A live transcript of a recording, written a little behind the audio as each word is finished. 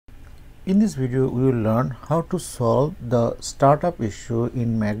In this video, we will learn how to solve the startup issue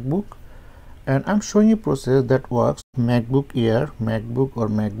in MacBook, and I'm showing a process that works MacBook Air, MacBook or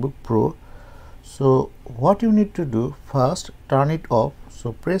MacBook Pro. So what you need to do, first turn it off.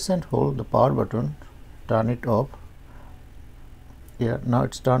 So press and hold the power button, turn it off. Yeah, now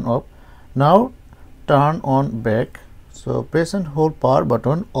it's turned off. Now turn on back. So press and hold power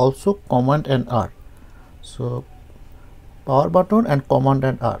button, also Command and R. So power button and Command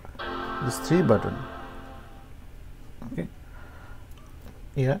and R, these three buttons. Okay,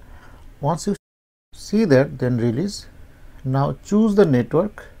 yeah, once you see that, then release. Now choose the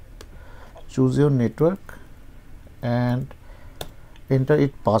network, choose your network and enter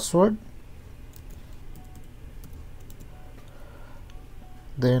its password,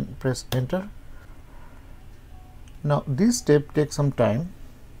 then press enter. Now this step takes some time.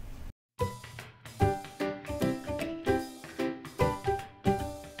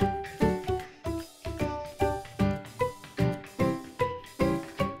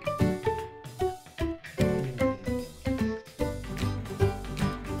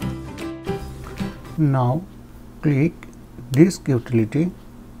 Now click disk utility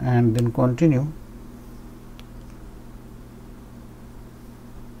and then continue.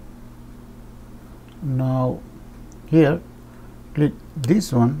 Now here click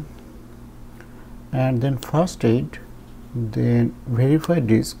this one and then first aid, then verify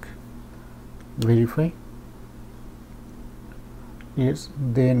disk, verify, yes,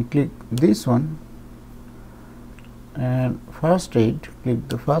 then click this one and first aid, click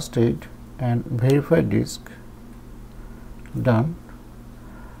the first aid and verify disk, done.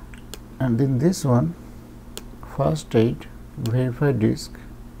 And then this one, first aid, verify disk,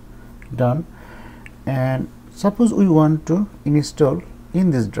 done. And suppose we want to install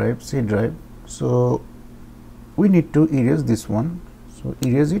in this drive, C drive, so we need to erase this one, so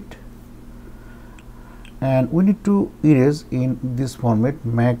erase it, and we need to erase in this format,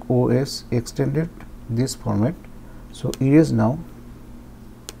 Mac OS extended, this format. So erase now,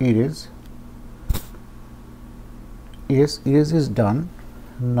 erase. Yes, erase is done.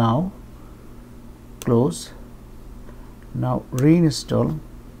 Now close. Now reinstall,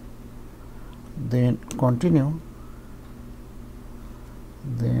 then continue,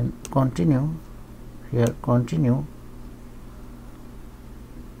 then continue, here continue.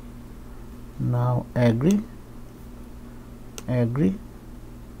 Now agree, agree.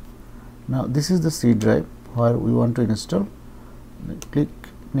 Now this is the C drive where we want to install. Then click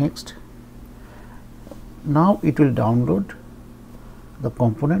next. Now it will download the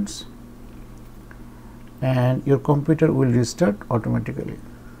components and your computer will restart automatically.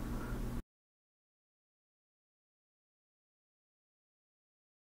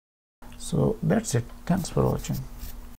 So that's it. Thanks for watching.